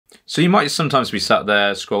So you might sometimes be sat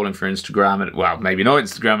there scrolling through Instagram, and well, maybe not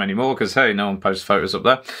Instagram anymore because hey, no one posts photos up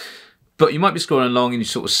there. But you might be scrolling along and you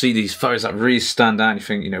sort of see these photos that really stand out and you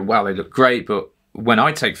think, you know, wow, they look great. But when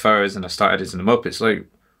I take photos and I start editing them up, it's like,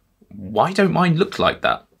 why don't mine look like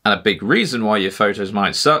that? And a big reason why your photos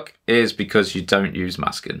might suck is because you don't use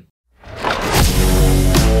masking.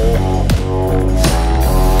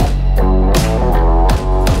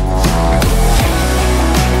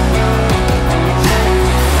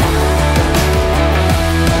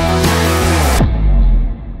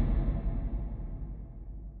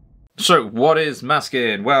 So what is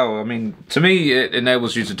masking? Well, I mean, to me, it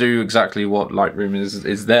enables you to do exactly what Lightroom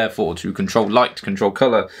is there for, to control light, to control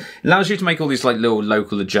color. It allows you to make all these like little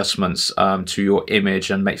local adjustments to your image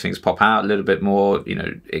and make things pop out a little bit more. You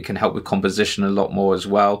know, it can help with composition a lot more as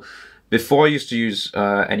well. Before I used to use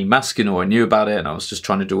any masking, or I knew about it and I was just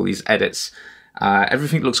trying to do all these edits,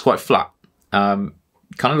 everything looks quite flat. Kind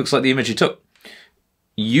of looks like the image you took.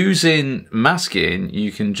 Using masking,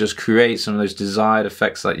 you can just create some of those desired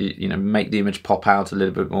effects that you know, make the image pop out a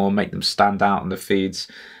little bit more, make them stand out in the feeds.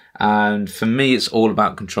 And for me, it's all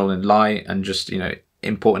about controlling light and just, you know,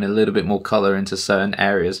 importing a little bit more color into certain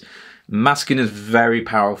areas. Masking is very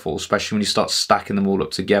powerful, especially when you start stacking them all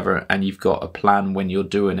up together and you've got a plan when you're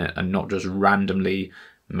doing it and not just randomly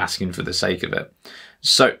masking for the sake of it.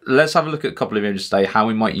 So let's have a look at a couple of images today, how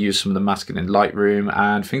we might use some of the masking in Lightroom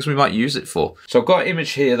and things we might use it for. So I've got an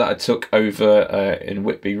image here that I took over in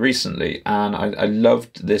Whitby recently, and I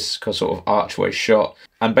loved this sort of archway shot.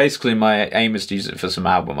 And basically my aim is to use it for some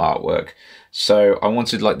album artwork. So I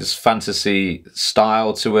wanted like this fantasy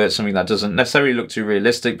style to it, something that doesn't necessarily look too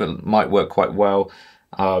realistic, but might work quite well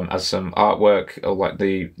as some artwork, or like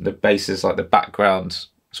the basis, like the background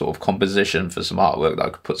sort of composition for some artwork that I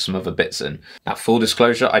could put some other bits in. Now, full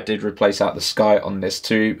disclosure, I did replace out the sky on this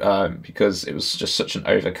too, because it was just such an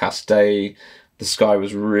overcast day. The sky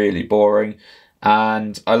was really boring,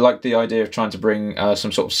 and I like the idea of trying to bring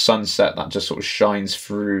some sort of sunset that just sort of shines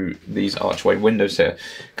through these archway windows here.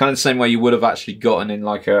 Kind of the same way you would have actually gotten in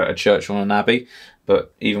like a church or an abbey,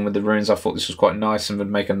 but even with the ruins, I thought this was quite nice and would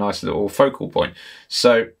make a nice little focal point.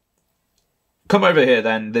 So come over here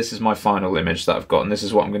then, this is my final image that I've got, and this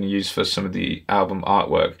is what I'm going to use for some of the album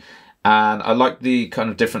artwork. And I like the kind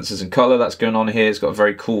of differences in colour that's going on here. It's got a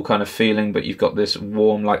very cool kind of feeling, but you've got this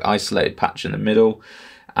warm, like isolated patch in the middle.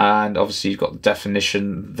 And obviously you've got the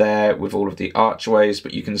definition there with all of the archways,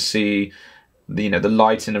 but you can see the, you know, the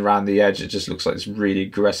lighting around the edge. It just looks like this really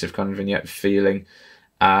aggressive kind of vignette feeling.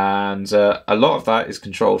 And a lot of that is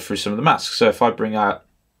controlled through some of the masks. So if I bring out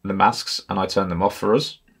the masks and I turn them off for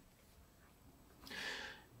us,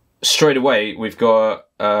 straight away we've got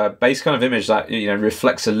a base kind of image that, you know,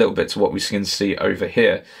 reflects a little bit to what we can see over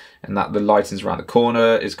here, and that the lighting's around the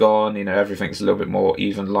corner is gone. You know, everything's a little bit more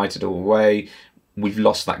even lighted all the way. We've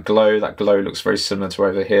lost that glow. That glow looks very similar to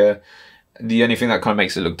over here. The only thing that kind of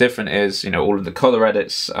makes it look different is, you know, all of the color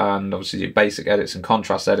edits and obviously the basic edits and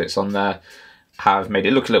contrast edits on there have made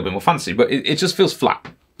it look a little bit more fancy, but it just feels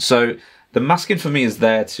flat. So the masking for me is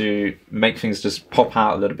there to make things just pop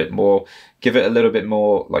out a little bit more, give it a little bit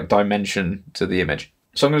more like dimension to the image.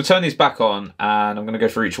 So I'm going to turn these back on and I'm going to go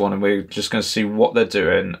through each one and we're just going to see what they're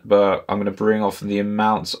doing, but I'm going to bring off the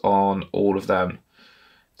amounts on all of them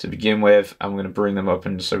to begin with. I'm going to bring them up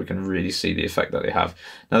and so we can really see the effect that they have.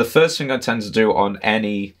 Now the first thing I tend to do on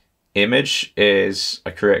any image is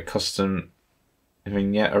I create a custom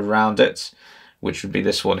vignette around it, which would be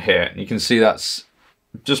this one here. And you can see that's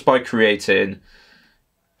just by creating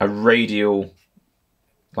a radial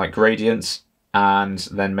like gradient and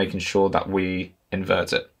then making sure that we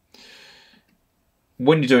invert it.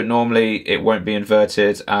 When you do it normally, it won't be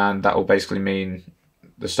inverted, and that will basically mean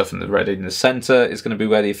the stuff in the red in the center is going to be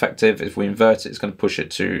where the effective. If we invert it, it's going to push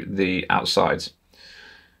it to the outsides.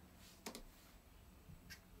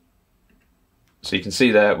 So you can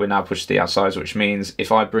see there, we're now pushed to the outsides, which means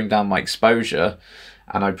if I bring down my exposure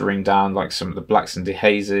and I bring down like some of the blacks and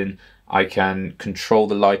dehazing, I can control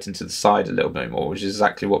the light into the side a little bit more, which is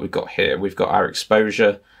exactly what we've got here. We've got our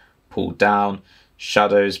exposure pulled down,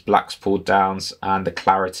 shadows, blacks pulled down, and the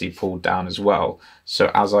clarity pulled down as well.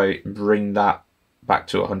 So as I bring that back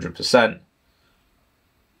to 100%,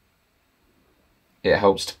 it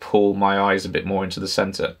helps to pull my eyes a bit more into the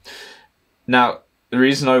center. Now, the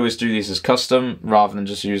reason I always do these as custom rather than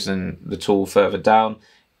just using the tool further down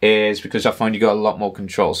is because I find you got a lot more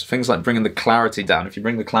control. So things like bringing the clarity down. If you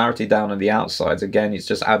bring the clarity down on the outsides, again, it's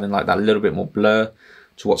just adding like that little bit more blur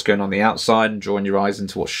to what's going on the outside and drawing your eyes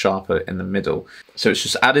into what's sharper in the middle. So it's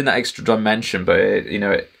just adding that extra dimension, but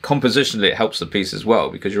compositionally it helps the piece as well,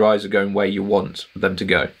 because your eyes are going where you want them to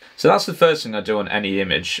go. So that's the first thing I do on any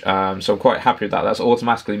image. So I'm quite happy with that. That's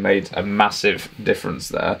automatically made a massive difference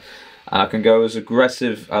there. And I can go as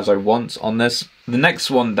aggressive as I want on this. The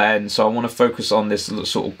next one then, so I want to focus on this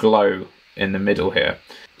sort of glow in the middle here.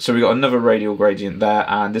 So we've got another radial gradient there,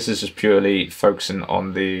 and this is just purely focusing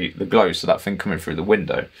on the glow, so that thing coming through the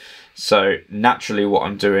window. So naturally what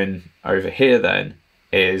I'm doing over here then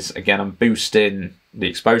is, again, I'm boosting the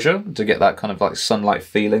exposure to get that kind of like sunlight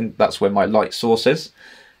feeling. That's where my light source is.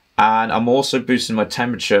 And I'm also boosting my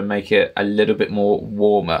temperature, make it a little bit more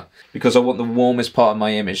warmer, because I want the warmest part of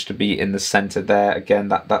my image to be in the center there. Again,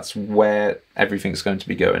 that's where everything's going to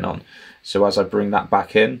be going on. So as I bring that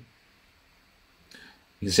back in,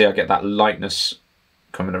 you can see I get that lightness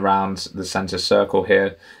coming around the center circle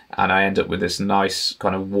here, and I end up with this nice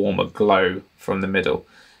kind of warmer glow from the middle.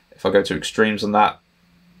 If I go to extremes on that,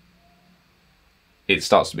 it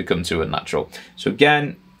starts to become too unnatural. So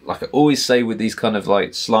again, like I always say with these kind of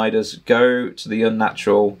like sliders, go to the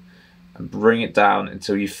unnatural and bring it down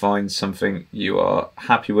until you find something you are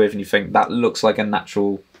happy with and you think that looks like a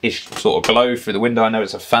natural-ish sort of glow through the window. I know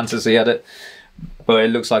it's a fantasy edit, but it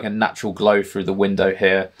looks like a natural glow through the window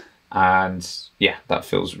here. And yeah, that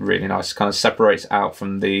feels really nice. It kind of separates out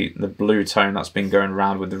from the blue tone that's been going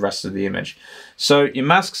around with the rest of the image. So your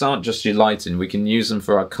masks aren't just your lighting. We can use them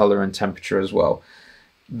for our color and temperature as well.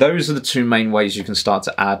 Those are the two main ways you can start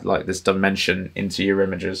to add like this dimension into your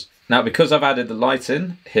images. Now, because I've added the light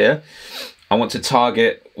in here, I want to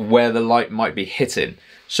target where the light might be hitting.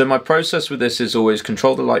 So my process with this is always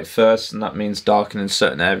control the light first, and that means darkening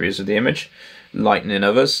certain areas of the image, lightening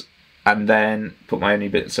others, and then put my only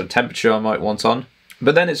bits of temperature I might want on.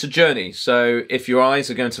 But then it's a journey. So if your eyes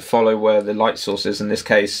are going to follow where the light source is, in this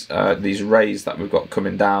case, these rays that we've got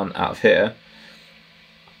coming down out of here,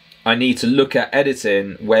 I need to look at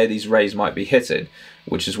editing where these rays might be hitting,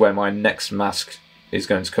 which is where my next mask is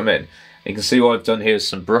going to come in. You can see what I've done here is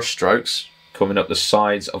some brush strokes coming up the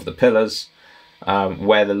sides of the pillars,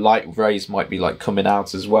 where the light rays might be like coming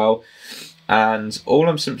out as well. And all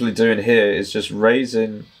I'm simply doing here is just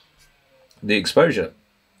raising the exposure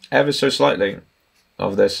ever so slightly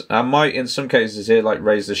of this. I might in some cases here like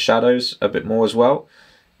raise the shadows a bit more as well.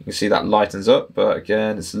 You can see that lightens up, but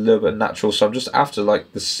again, it's a little bit natural. So I'm just after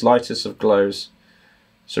like the slightest of glows.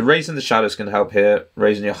 So raising the shadows can help here.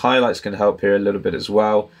 Raising your highlights can help here a little bit as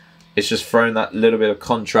well. It's just throwing that little bit of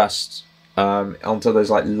contrast onto those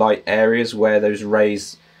like light areas where those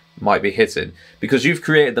rays might be hitting. Because you've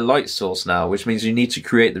created the light source now, which means you need to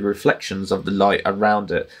create the reflections of the light around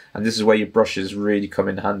it. And this is where your brushes really come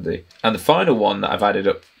in handy. And the final one that I've added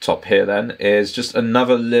up top here then is just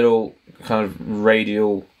another little kind of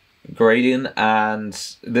radial gradient, and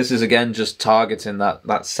this is again just targeting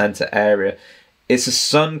that center area. It's the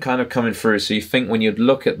sun kind of coming through, so you think when you'd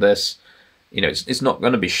look at this, you know, it's not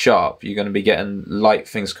going to be sharp. You're going to be getting light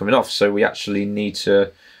things coming off, so we actually need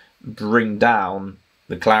to bring down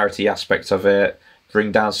the clarity aspect of it,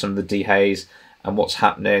 bring down some of the dehaze. And what's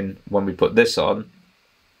happening when we put this on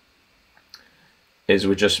is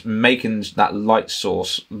we're just making that light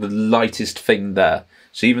source the lightest thing there.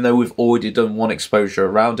 So even though we've already done one exposure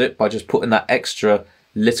around it, by just putting that extra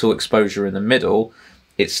little exposure in the middle,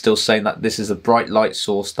 it's still saying that this is a bright light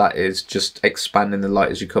source that is just expanding the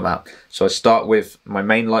light as you come out. So I start with my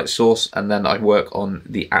main light source, and then I work on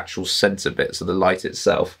the actual center bit, so the light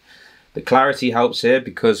itself. The clarity helps here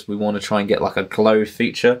because we want to try and get like a glow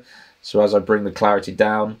feature. So as I bring the clarity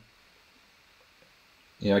down,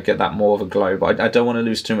 you know, I get that more of a glow, but I don't want to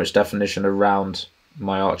lose too much definition around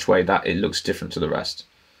my archway that it looks different to the rest.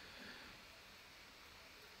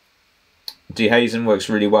 Dehazing works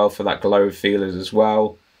really well for that glow feelers as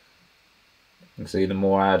well. You can see the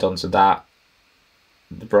more I add onto that,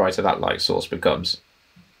 the brighter that light source becomes.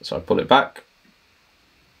 So I pull it back.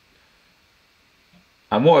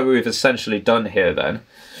 And what we've essentially done here then,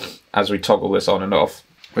 as we toggle this on and off,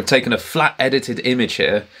 we've taken a flat edited image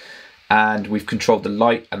here, and we've controlled the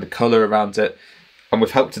light and the color around it, and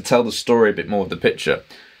we've helped to tell the story a bit more of the picture.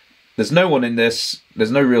 There's no one in this,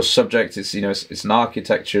 there's no real subject, it's, you know, it's an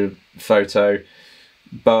architecture photo,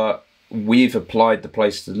 but we've applied the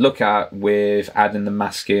place to look at with adding the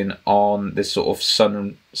masking on this sort of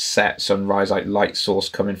sunset, sunrise like light source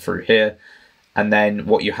coming through here. And then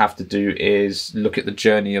what you have to do is look at the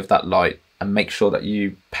journey of that light and make sure that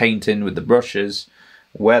you paint in with the brushes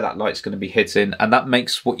where that light's going to be hitting, and that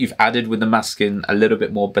makes what you've added with the masking a little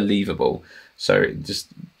bit more believable. So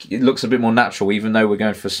it looks a bit more natural, even though we're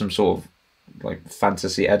going for some sort of like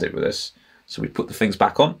fantasy edit with this. So we put the things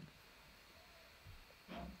back on.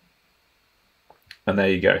 And there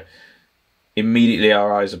you go. Immediately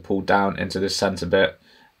our eyes are pulled down into this center bit.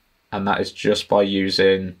 And that is just by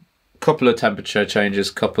using a couple of temperature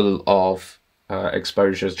changes, couple of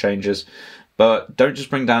exposure changes. But don't just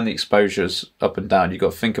bring down the exposures up and down. You've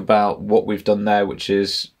got to think about what we've done there, which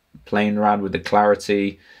is playing around with the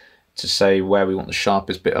clarity to say where we want the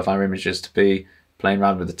sharpest bit of our images to be, playing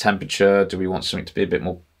around with the temperature. Do we want something to be a bit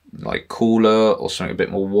more like cooler or something a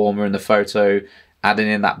bit more warmer in the photo? Adding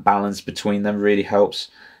in that balance between them really helps.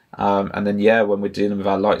 And then, yeah, when we're dealing with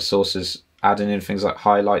our light sources, adding in things like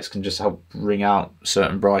highlights can just help bring out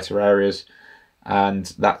certain brighter areas. And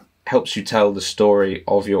that helps you tell the story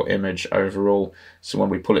of your image overall. So when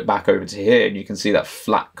we pull it back over to here and you can see that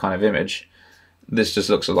flat kind of image, this just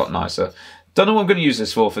looks a lot nicer. Don't know what I'm going to use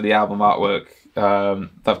this for the album artwork that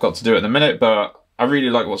I've got to do at the minute, but I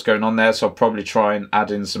really like what's going on there, so I'll probably try and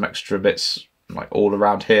add in some extra bits like all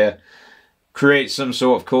around here. Create some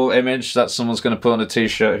sort of cool image that someone's going to put on a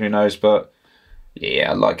t-shirt, who knows, but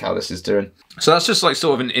yeah, I like how this is doing. So that's just like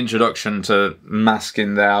sort of an introduction to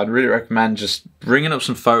masking there. I'd really recommend just bringing up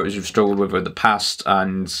some photos you've struggled with in the past,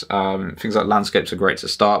 and things like landscapes are great to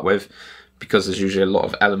start with because there's usually a lot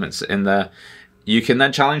of elements in there. You can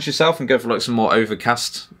then challenge yourself and go for like some more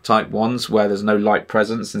overcast type ones where there's no light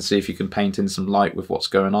presence and see if you can paint in some light with what's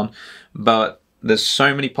going on. But there's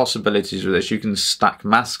so many possibilities with this. You can stack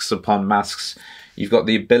masks upon masks. You've got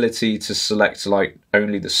the ability to select like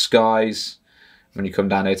only the skies. When you come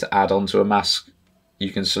down here to add onto a mask, you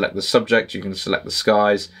can select the subject, you can select the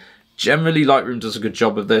skies. Generally, Lightroom does a good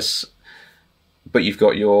job of this. But you've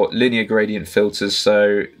got your linear gradient filters.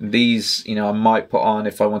 So these, you know, I might put on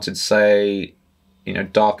if I wanted to say, you know,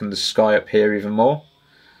 darken the sky up here even more.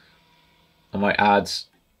 I might add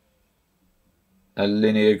a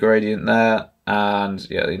linear gradient there, and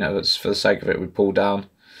yeah, you know, that's for the sake of it, we pull down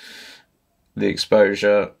the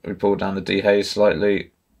exposure, we pull down the dehaze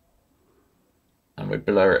slightly, and we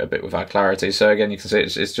blur it a bit with our clarity. So again, you can see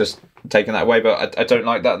it's just taking that away, but I don't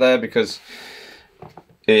like that there because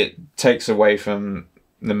it takes away from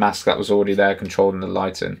the mask that was already there controlling the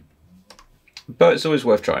lighting. But it's always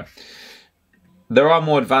worth trying. There are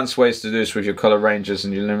more advanced ways to do this with your color ranges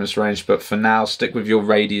and your luminance range, but for now, stick with your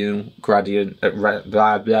radial gradient,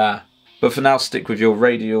 blah, blah. But for now, stick with your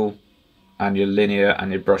radial and your linear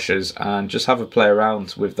and your brushes and just have a play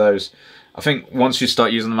around with those. I think once you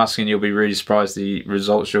start using the masking, you'll be really surprised the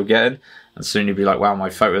results you're getting. And soon you'll be like, wow, my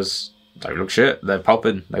photos don't look shit. They're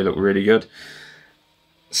popping. They look really good.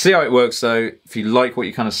 See how it works though. If you like what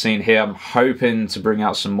you're kind of seeing here, I'm hoping to bring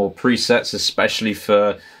out some more presets, especially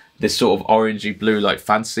for this sort of orangey blue like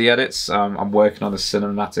fantasy edits. I'm working on a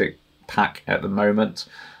cinematic pack at the moment,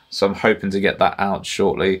 so I'm hoping to get that out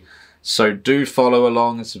shortly. So do follow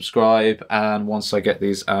along and subscribe, and once I get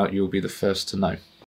these out, you'll be the first to know.